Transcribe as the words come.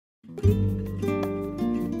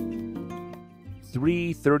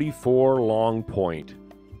.334 Long Point,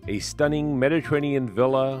 a stunning Mediterranean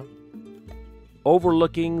villa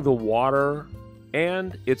overlooking the water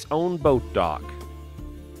and its own boat dock.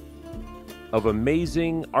 Of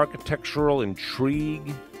amazing architectural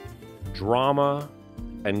intrigue, drama,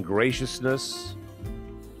 and graciousness,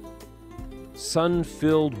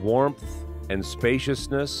 sun-filled warmth and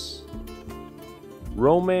spaciousness,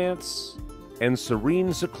 romance and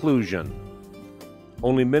serene seclusion,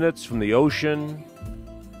 only minutes from the ocean,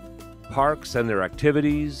 parks and their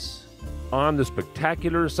activities, on the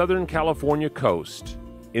spectacular Southern California coast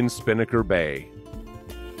in Spinnaker Bay.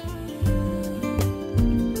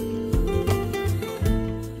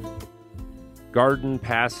 Garden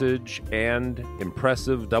passage and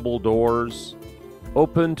impressive double doors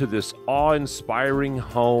open to this awe-inspiring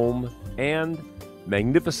home and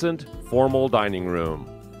magnificent formal dining room.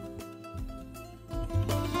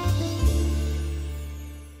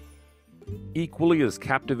 Equally as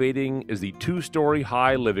captivating is the two-story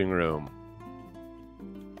high living room.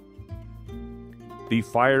 The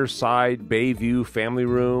fireside Bayview family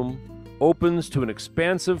room opens to an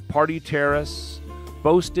expansive party terrace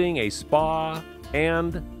boasting a spa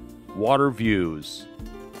and water views.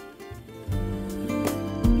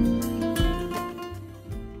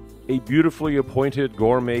 A beautifully appointed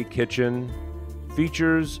gourmet kitchen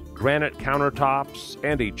features granite countertops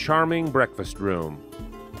and a charming breakfast room.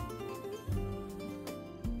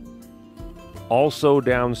 Also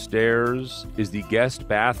downstairs is the guest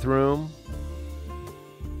bathroom,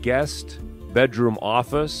 guest bedroom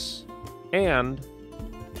office, and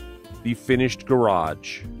the finished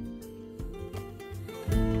garage.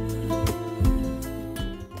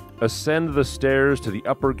 Ascend the stairs to the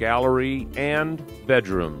upper gallery and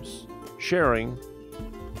bedrooms, sharing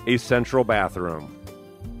a central bathroom.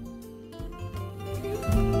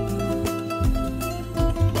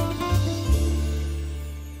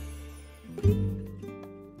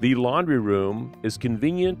 The laundry room is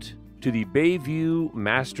convenient to the Bayview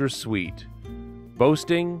Master Suite,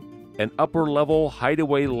 boasting an upper-level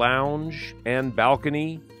hideaway lounge and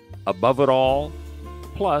balcony above it all,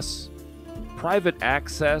 plus private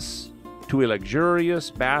access to a luxurious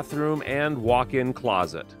bathroom and walk-in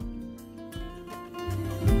closet.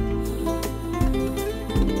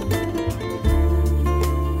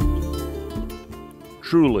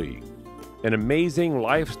 Truly, an amazing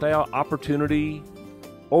lifestyle opportunity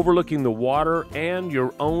overlooking the water and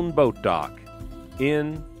your own boat dock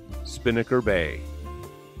in Spinnaker Bay.